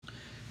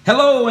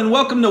Hello and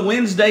welcome to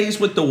Wednesdays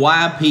with the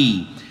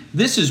YP.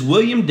 This is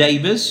William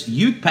Davis,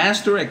 youth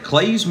pastor at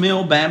Clays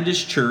Mill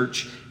Baptist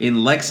Church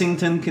in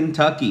Lexington,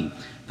 Kentucky.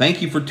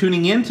 Thank you for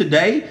tuning in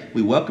today.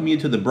 We welcome you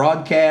to the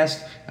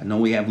broadcast. I know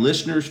we have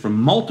listeners from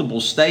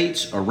multiple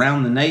states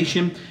around the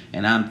nation,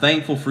 and I'm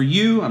thankful for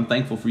you. I'm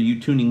thankful for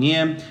you tuning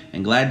in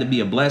and glad to be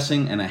a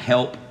blessing and a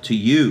help to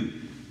you.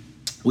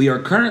 We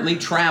are currently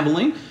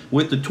traveling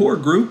with the tour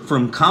group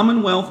from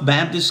Commonwealth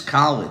Baptist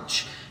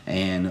College,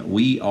 and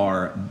we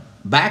are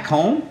back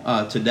home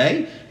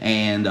today,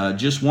 and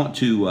just want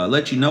to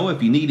let you know,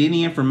 if you need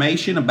any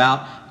information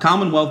about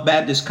Commonwealth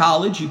Baptist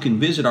College, you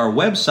can visit our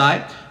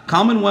website,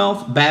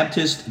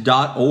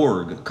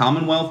 commonwealthbaptist.org,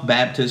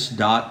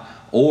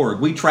 commonwealthbaptist.org.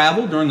 We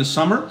travel during the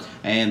summer,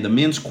 and the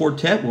men's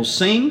quartet will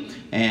sing,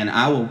 and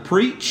I will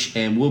preach,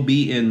 and we'll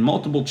be in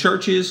multiple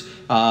churches,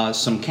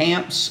 some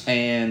camps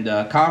and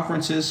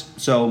conferences.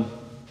 So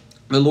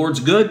the Lord's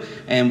good,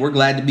 and we're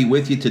glad to be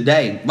with you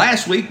today.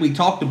 Last week we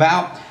talked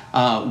about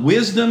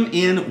wisdom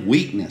in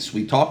weakness.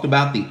 We talked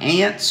about the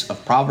ants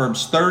of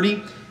Proverbs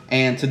 30,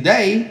 and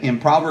today in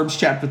Proverbs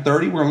chapter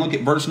 30, we're going to look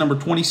at verse number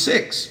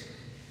 26.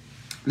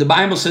 The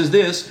Bible says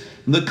this: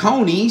 the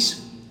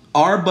conies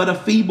are but a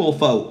feeble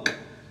folk,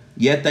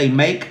 yet they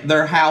make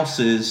their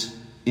houses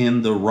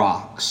in the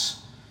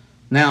rocks.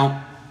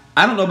 Now,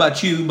 I don't know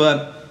about you,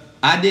 but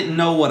I didn't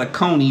know what a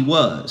coney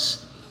was.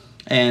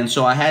 And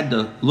so I had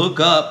to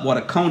look up what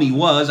a coney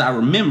was. I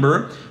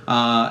remember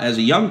as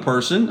a young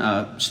person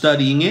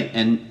studying it,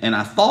 and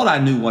I thought I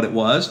knew what it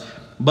was,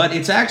 but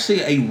it's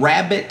actually a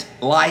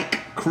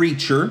rabbit-like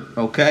creature,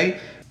 okay?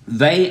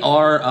 They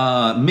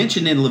are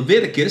mentioned in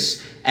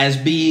Leviticus as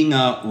being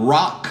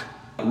rock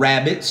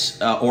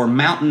rabbits or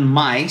mountain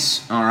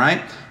mice, all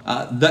right?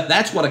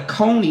 That's what a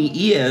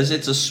coney is.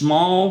 It's a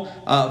small,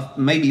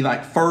 maybe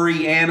like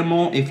furry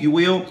animal, if you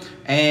will.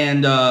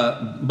 And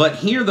but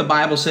here the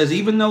Bible says,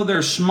 even though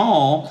they're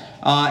small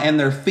and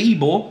they're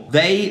feeble,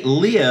 they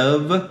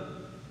live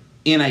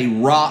in a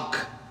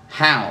rock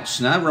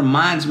house. Now that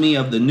reminds me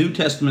of the New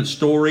Testament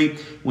story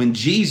when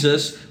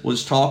Jesus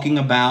was talking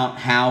about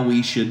how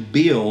we should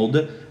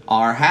build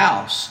our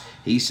house.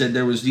 He said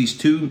there was these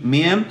two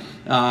men,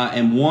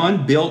 and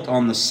one built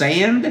on the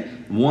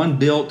sand, one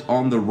built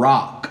on the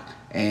rock.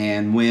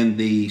 And when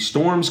the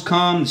storms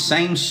come, the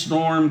same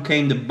storm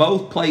came to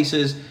both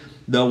places.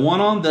 The one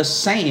on the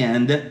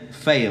sand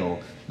fell.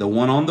 The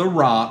one on the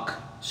rock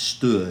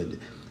stood.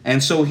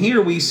 And so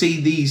here we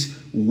see these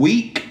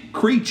weak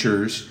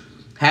creatures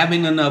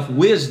having enough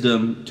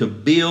wisdom to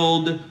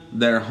build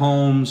their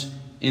homes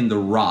in the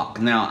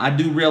rock. Now, I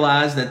do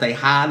realize that they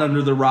hide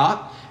under the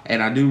rock,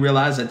 and I do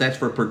realize that that's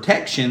for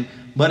protection,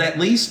 but at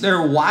least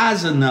they're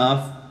wise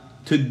enough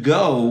to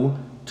go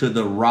to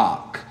the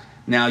rock.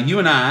 Now, you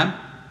and I,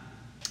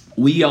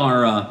 we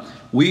are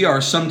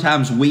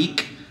sometimes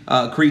weak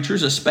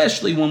creatures,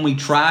 especially when we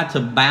try to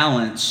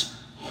balance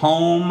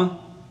home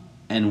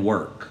and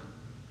work,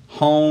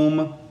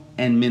 home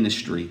and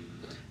ministry.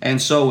 And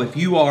so if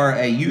you are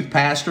a youth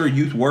pastor,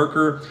 youth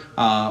worker,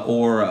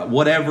 or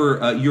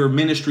whatever your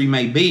ministry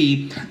may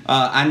be,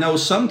 I know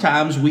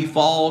sometimes we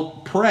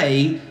fall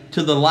prey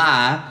to the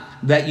lie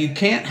that you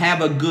can't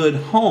have a good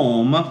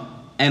home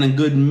and a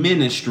good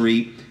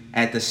ministry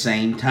at the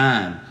same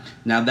time.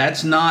 Now,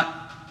 that's not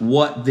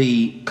what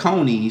the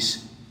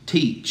conies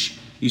teach.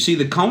 You see,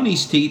 the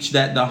conies teach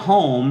that the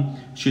home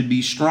should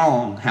be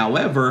strong.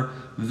 However,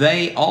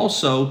 they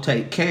also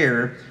take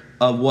care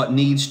of what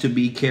needs to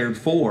be cared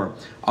for.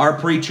 Our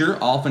preacher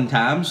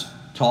oftentimes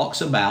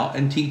talks about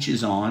and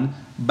teaches on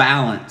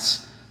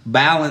balance.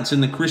 Balance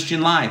in the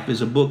Christian Life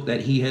is a book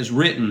that he has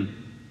written,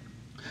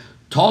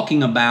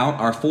 talking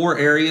about our four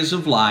areas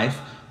of life: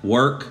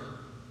 work,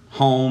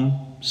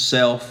 home,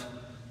 self,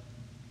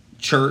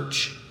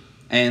 church.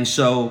 And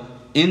so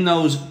in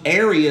those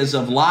areas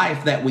of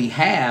life that we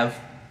have,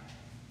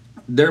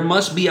 there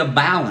must be a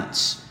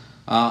balance.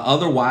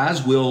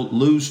 Otherwise, we'll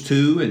lose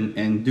two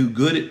and do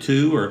good at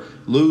two, or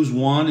lose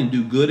one and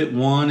do good at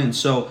one. And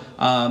so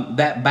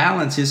that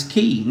balance is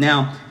key.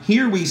 Now,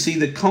 here we see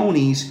the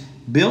conies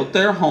built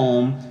their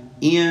home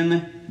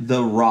in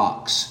the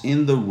rocks,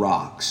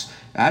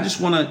 I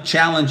just want to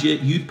challenge you,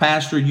 youth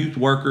pastor, youth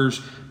workers.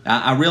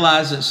 I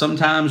realize that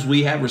sometimes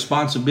we have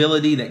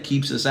responsibility that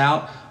keeps us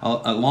out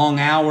long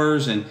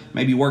hours, and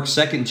maybe work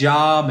second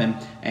job,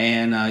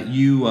 and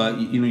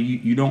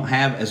you don't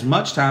have as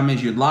much time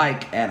as you'd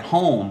like at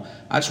home.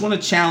 I just want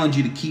to challenge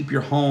you to keep your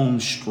home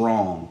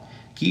strong.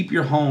 Keep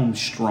your home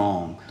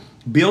strong.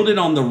 Build it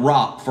on the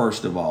rock,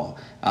 first of all.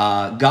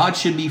 God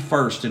should be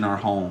first in our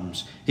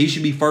homes. He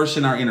should be first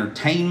in our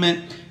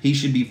entertainment. He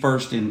should be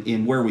first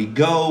in where we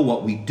go,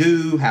 what we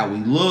do, how we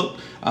look.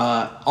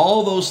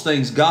 All those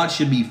things, God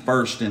should be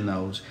first in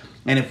those.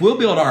 And if we'll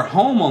build our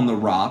home on the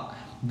rock,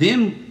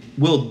 then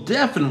we'll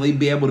definitely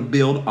be able to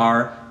build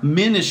our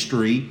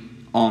ministry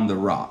on the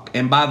rock.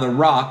 And by the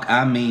rock,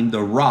 I mean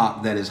the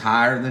rock that is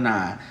higher than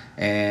I.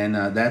 And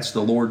that's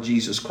the Lord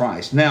Jesus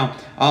Christ. Now,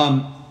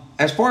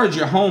 as far as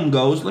your home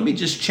goes, let me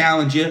just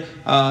challenge you.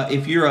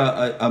 If you're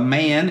a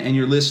man and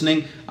you're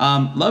listening,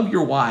 love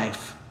your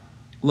wife.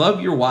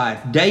 Love your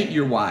wife, date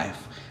your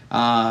wife,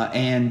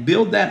 and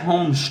build that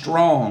home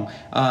strong.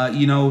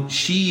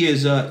 She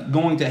is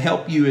going to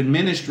help you in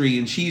ministry,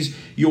 and she's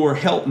your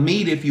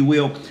helpmeet, if you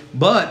will.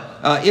 But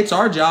it's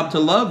our job to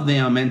love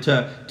them and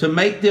to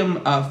make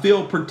them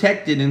feel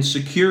protected and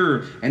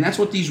secure. And that's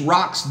what these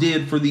rocks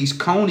did for these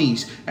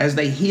conies as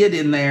they hid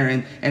in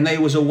there, and they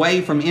was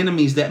away from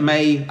enemies that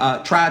may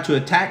try to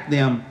attack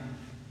them.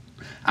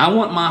 I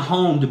want my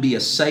home to be a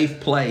safe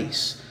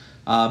place.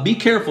 Be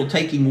careful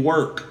taking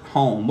work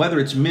home, whether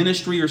it's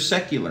ministry or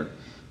secular,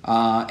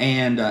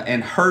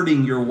 and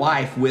hurting your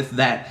wife with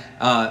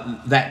that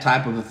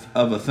type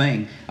of a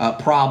thing,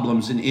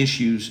 problems and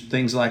issues,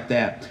 things like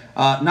that.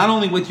 Not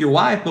only with your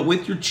wife, but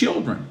with your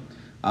children.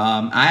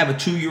 I have a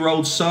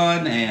 2-year-old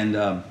son,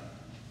 and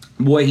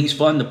boy, he's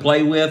fun to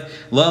play with.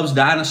 Loves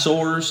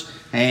dinosaurs,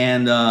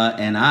 and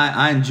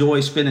I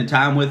enjoy spending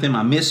time with him.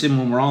 I miss him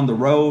when we're on the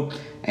road.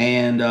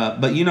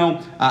 But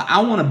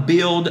I want to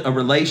build a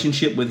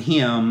relationship with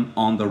him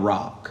on the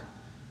rock.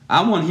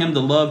 I want him to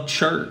love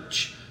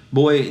church.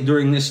 Boy,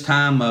 during this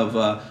time of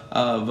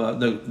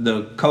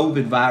the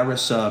COVID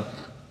virus,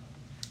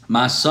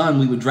 my son,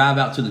 we would drive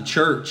out to the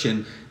church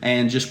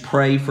and just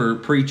pray for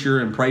preacher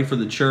and pray for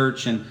the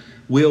church. And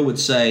Will would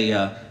say,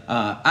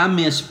 I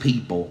miss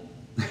people.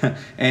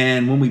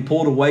 And when we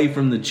pulled away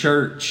from the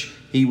church,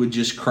 he would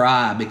just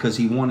cry because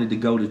he wanted to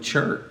go to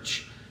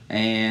church.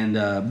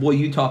 And boy,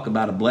 you talk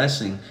about a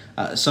blessing.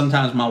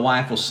 Sometimes my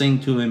wife will sing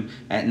to him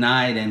at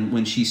night, and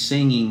when she's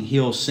singing,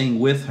 he'll sing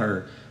with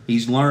her.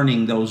 He's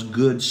learning those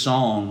good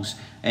songs.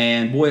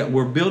 And boy,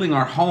 we're building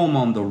our home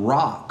on the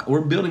rock.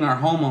 We're building our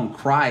home on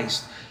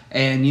Christ.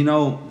 And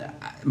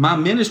my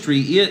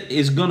ministry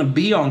is going to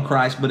be on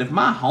Christ, but if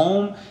my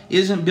home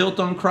isn't built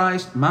on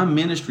Christ, my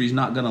ministry is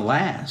not going to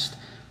last.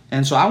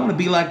 And so I want to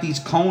be like these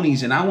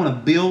conies, and I want to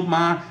build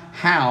my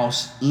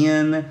house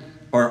in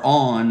or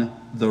on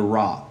the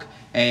rock.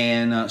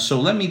 And so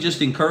let me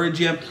just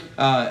encourage you,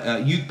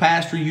 youth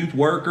pastor, youth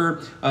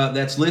worker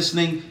that's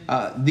listening.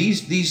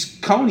 These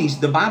conies,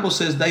 the Bible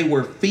says they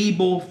were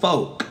feeble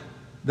folk.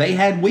 They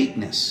had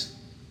weakness,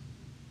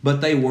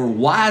 but they were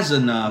wise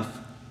enough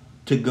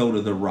to go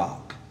to the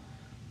rock.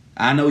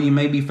 I know you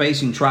may be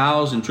facing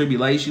trials and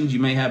tribulations. You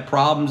may have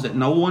problems that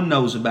no one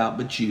knows about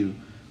but you.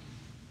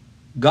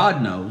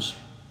 God knows.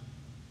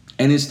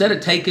 And instead of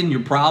taking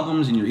your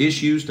problems and your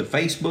issues to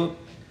Facebook,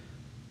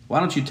 why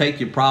don't you take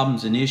your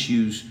problems and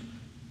issues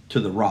to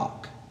the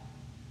rock?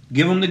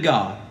 Give them to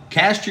God.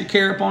 Cast your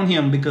care upon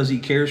Him because He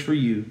cares for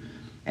you.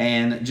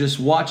 And just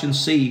watch and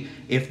see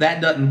if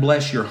that doesn't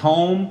bless your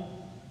home,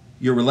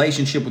 your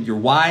relationship with your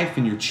wife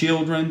and your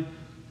children,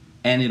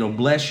 and it'll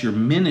bless your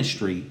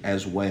ministry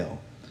as well.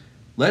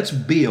 Let's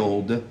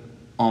build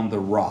on the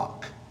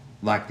rock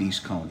like these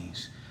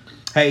conies.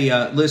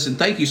 Hey, listen,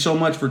 thank you so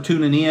much for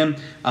tuning in.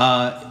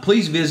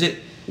 Please visit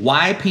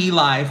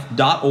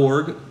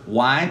yplife.org,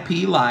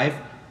 yplife.org,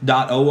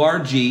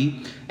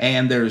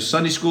 and there's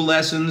Sunday school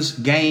lessons,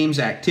 games,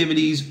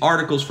 activities,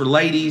 articles for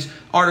ladies,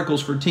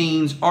 articles for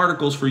teens,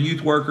 articles for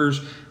youth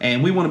workers,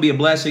 and we want to be a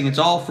blessing. It's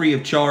all free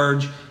of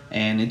charge.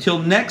 And until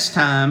next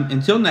time,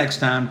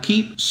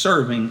 keep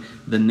serving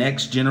the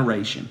next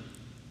generation.